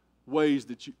some ways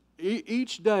that you,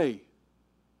 each day,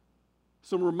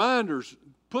 some reminders.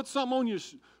 Put something on your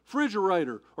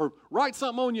refrigerator, or write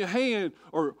something on your hand,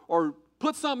 or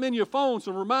put something in your phone,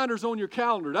 some reminders on your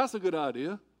calendar. That's a good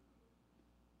idea.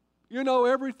 You know,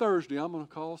 every Thursday I'm going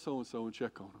to call so-and-so and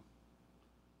check on them.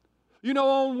 You know,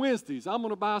 on Wednesdays I'm going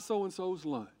to buy so-and-so's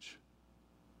lunch.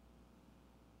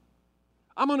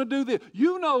 I'm going to do this.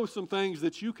 You know some things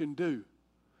that you can do.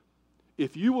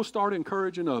 If you will start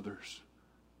encouraging others,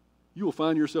 you will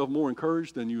find yourself more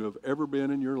encouraged than you have ever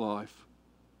been in your life.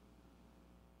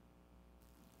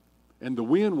 And the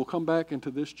wind will come back into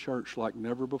this church like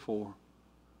never before.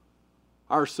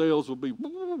 Our sales will be,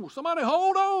 somebody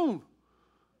hold on.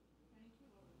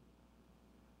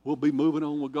 We'll be moving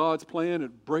on with God's plan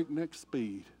at breakneck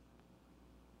speed.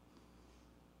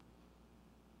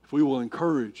 If we will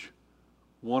encourage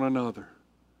one another.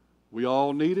 We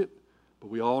all need it,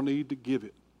 but we all need to give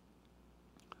it.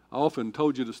 I often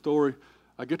told you the story.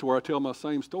 I get to where I tell my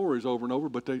same stories over and over,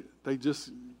 but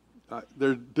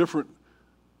they're different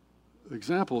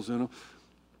examples in them.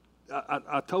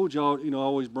 I told y'all, I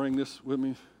always bring this with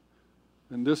me,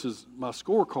 and this is my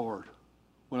scorecard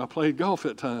when I played golf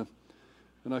that time,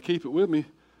 and I keep it with me.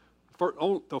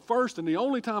 The first and the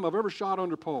only time I've ever shot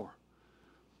under par,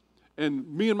 and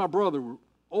me and my brother were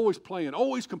always playing,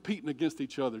 always competing against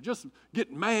each other, just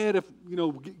getting mad if,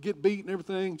 get beat and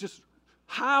everything, just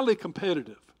highly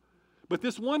competitive. But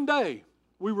this one day,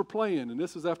 we were playing, and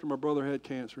this is after my brother had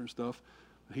cancer and stuff,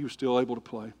 and he was still able to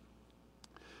play.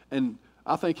 And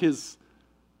I think his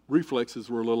reflexes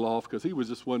were a little off because he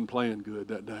wasn't playing good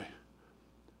that day.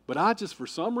 But I just, for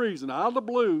some reason, out of the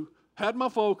blue, had my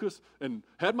focus and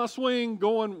had my swing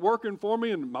going, working for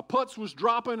me, and my putts was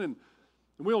dropping, and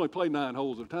we only played 9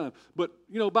 holes at a time. But,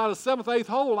 by the 7th, 8th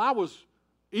hole, I was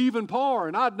even par,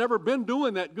 and I'd never been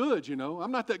doing that good,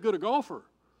 I'm not that good a golfer.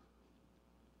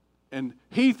 And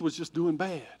Heath was just doing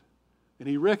bad. And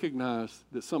he recognized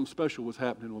that something special was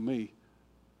happening with me.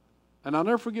 And I'll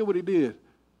never forget what he did.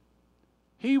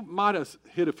 He might have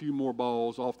hit a few more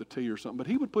balls off the tee or something, but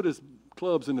he would put his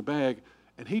clubs in the bag,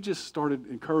 and he just started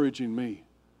encouraging me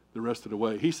the rest of the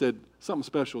way. He said, something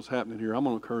special is happening here. I'm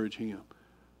going to encourage him.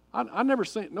 I never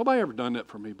seen, nobody ever done that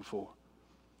for me before.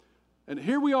 And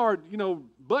here we are,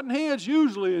 butting heads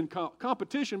usually in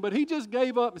competition, but he just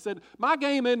gave up and said, my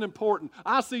game isn't important.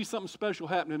 I see something special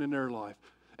happening in their life.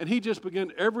 And he just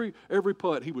began, every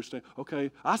putt, he was saying,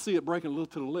 okay, I see it breaking a little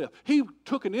to the left. He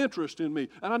took an interest in me,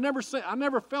 and I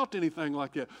never felt anything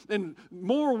like that. And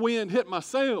more wind hit my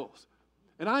sails,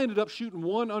 and I ended up shooting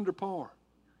 1 under par.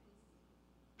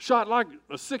 Shot like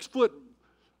a 6-foot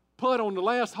putt on the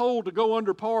last hole to go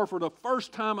under par for the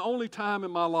first time, only time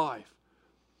in my life.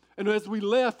 And as we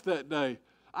left that day,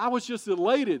 I was just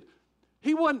elated.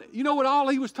 He wasn't, what all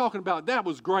he was talking about? That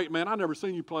was great, man. I never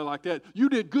seen you play like that. You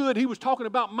did good. He was talking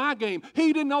about my game.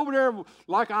 He didn't over there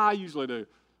like I usually do.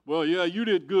 Well, yeah, you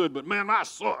did good, but man, I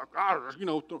suck.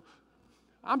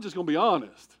 I'm just going to be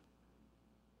honest.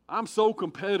 I'm so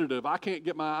competitive, I can't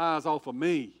get my eyes off of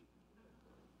me.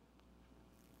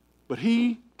 But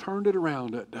he turned it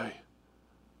around that day.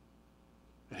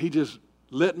 And he just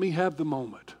let me have the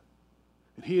moment.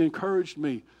 And he encouraged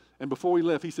me. And before he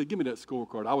left, he said, give me that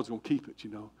scorecard. I was going to keep it,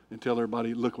 and tell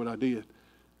everybody, look what I did.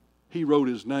 He wrote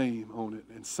his name on it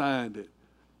and signed it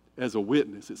as a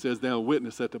witness. It says down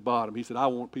witness at the bottom. He said, I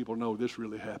want people to know this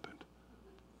really happened.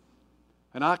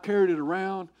 And I carried it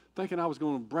around thinking I was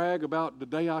going to brag about the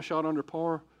day I shot under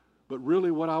par. But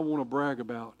really what I want to brag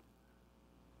about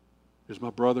is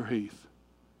my brother Heath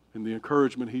and the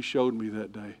encouragement he showed me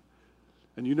that day.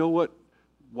 And you know what?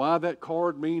 Why that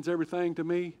card means everything to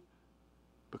me?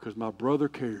 Because my brother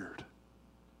cared.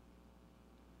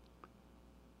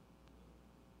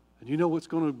 And you know what's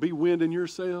going to be wind in your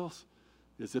sails?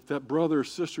 Is if that brother or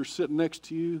sister sitting next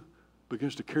to you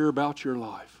begins to care about your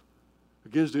life,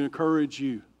 begins to encourage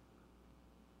you.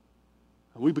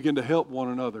 And we begin to help one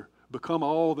another become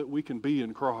all that we can be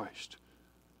in Christ.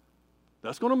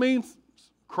 That's going to mean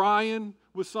crying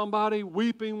with somebody,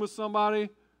 weeping with somebody,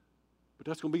 but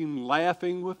that's going to mean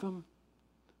laughing with them,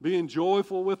 being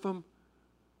joyful with them.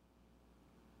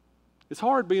 It's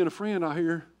hard being a friend, I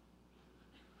hear.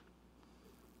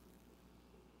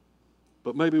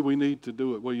 But maybe we need to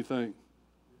do it. What do you think?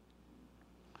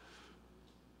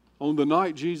 On the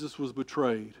night Jesus was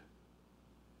betrayed,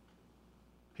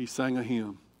 he sang a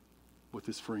hymn with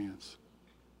his friends.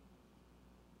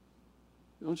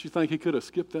 Don't you think he could have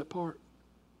skipped that part?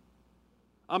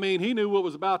 I mean, he knew what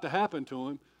was about to happen to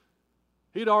him.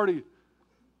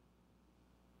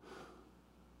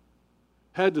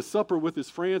 had the supper with his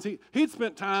friends. He'd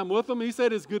spent time with them. He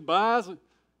said his goodbyes.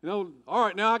 All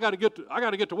right, now I got to get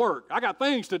to work. I got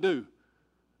things to do.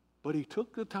 But he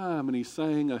took the time and he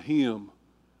sang a hymn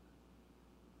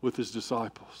with his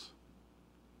disciples.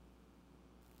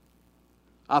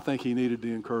 I think he needed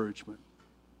the encouragement.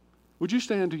 Would you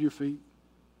stand to your feet?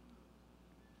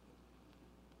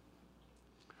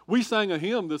 We sang a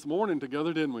hymn this morning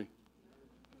together, didn't we?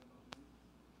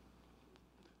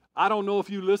 I don't know if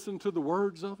you listened to the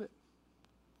words of it,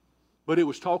 but it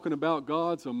was talking about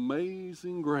God's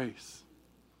amazing grace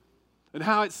and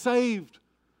how it saved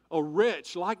a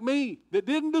wretch like me that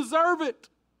didn't deserve it.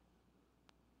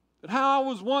 And how I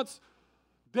was once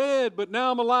dead, but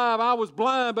now I'm alive. I was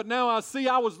blind, but now I see.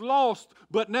 I was lost,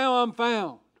 but now I'm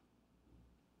found.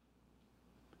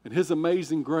 And His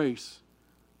amazing grace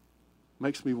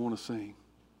makes me want to sing.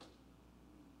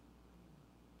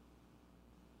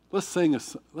 Let's sing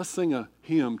a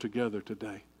hymn together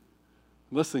today.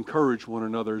 Let's encourage one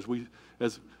another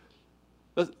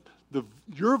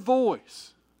your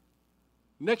voice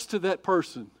next to that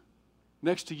person,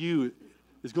 next to you,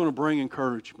 is going to bring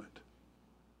encouragement.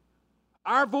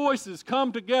 Our voices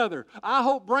come together, I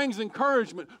hope brings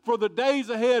encouragement for the days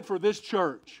ahead for this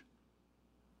church.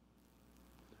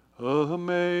 Amazing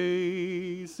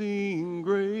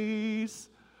grace,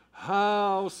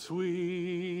 how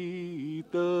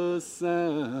sweet the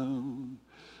sound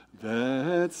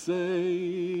that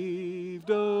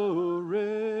saved a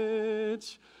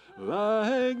wretch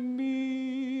like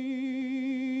me.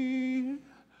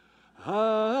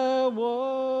 I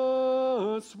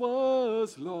once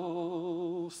was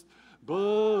lost,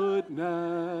 but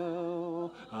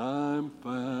now I'm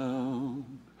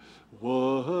found.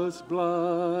 Was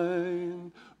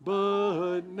blind,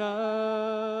 but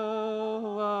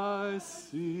now I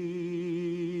see.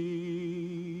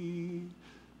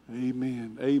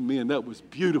 Amen. Amen. That was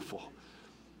beautiful.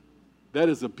 That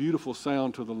is a beautiful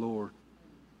sound to the Lord.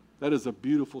 That is a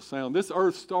beautiful sound. This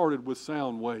earth started with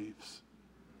sound waves.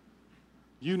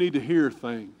 You need to hear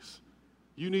things.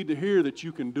 You need to hear that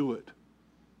you can do it.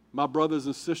 My brothers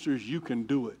and sisters, you can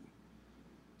do it.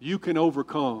 You can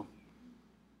overcome.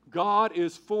 God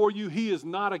is for you. He is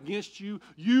not against you.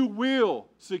 You will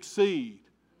succeed.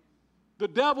 The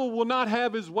devil will not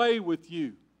have his way with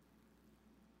you.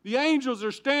 The angels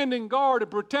are standing guard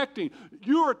and protecting.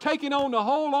 You are taking on the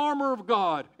whole armor of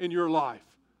God in your life.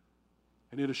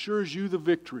 And it assures you the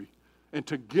victory. And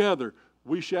together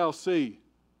we shall see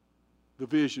the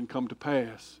vision come to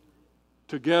pass.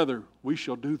 Together we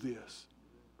shall do this.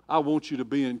 I want you to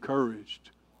be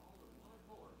encouraged.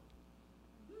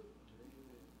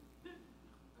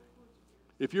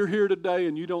 If you're here today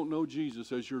and you don't know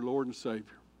Jesus as your Lord and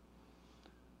Savior,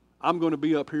 I'm going to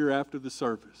be up here after the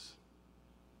service.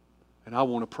 And I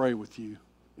want to pray with you,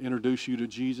 introduce you to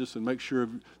Jesus, and make sure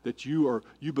that you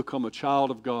become a child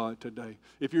of God today.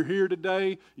 If you're here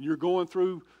today and you're going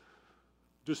through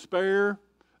despair,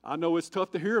 I know it's tough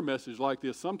to hear a message like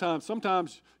this.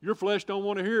 Sometimes your flesh don't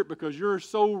want to hear it because you're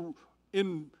so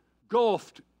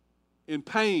engulfed in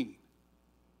pain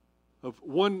of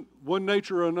one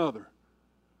nature or another.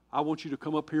 I want you to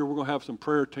come up here. We're going to have some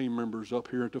prayer team members up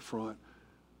here at the front.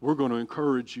 We're going to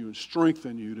encourage you and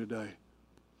strengthen you today.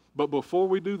 But before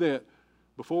we do that,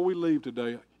 before we leave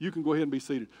today, you can go ahead and be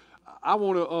seated. We're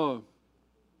going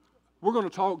to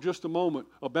talk just a moment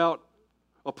about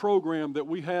a program that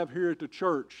we have here at the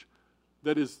church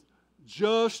that is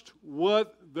just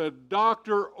what the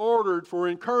doctor ordered for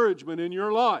encouragement in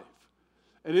your life.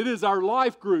 And it is our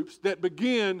life groups that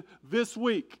begin this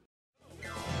week.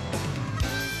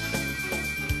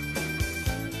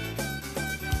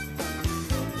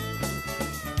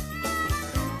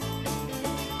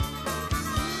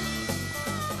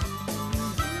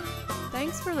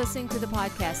 Thanks for listening to the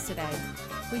podcast today.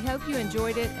 We hope you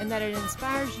enjoyed it and that it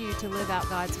inspires you to live out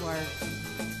God's Word.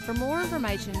 For more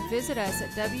information, visit us at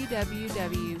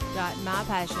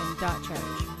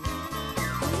www.mypassion.church.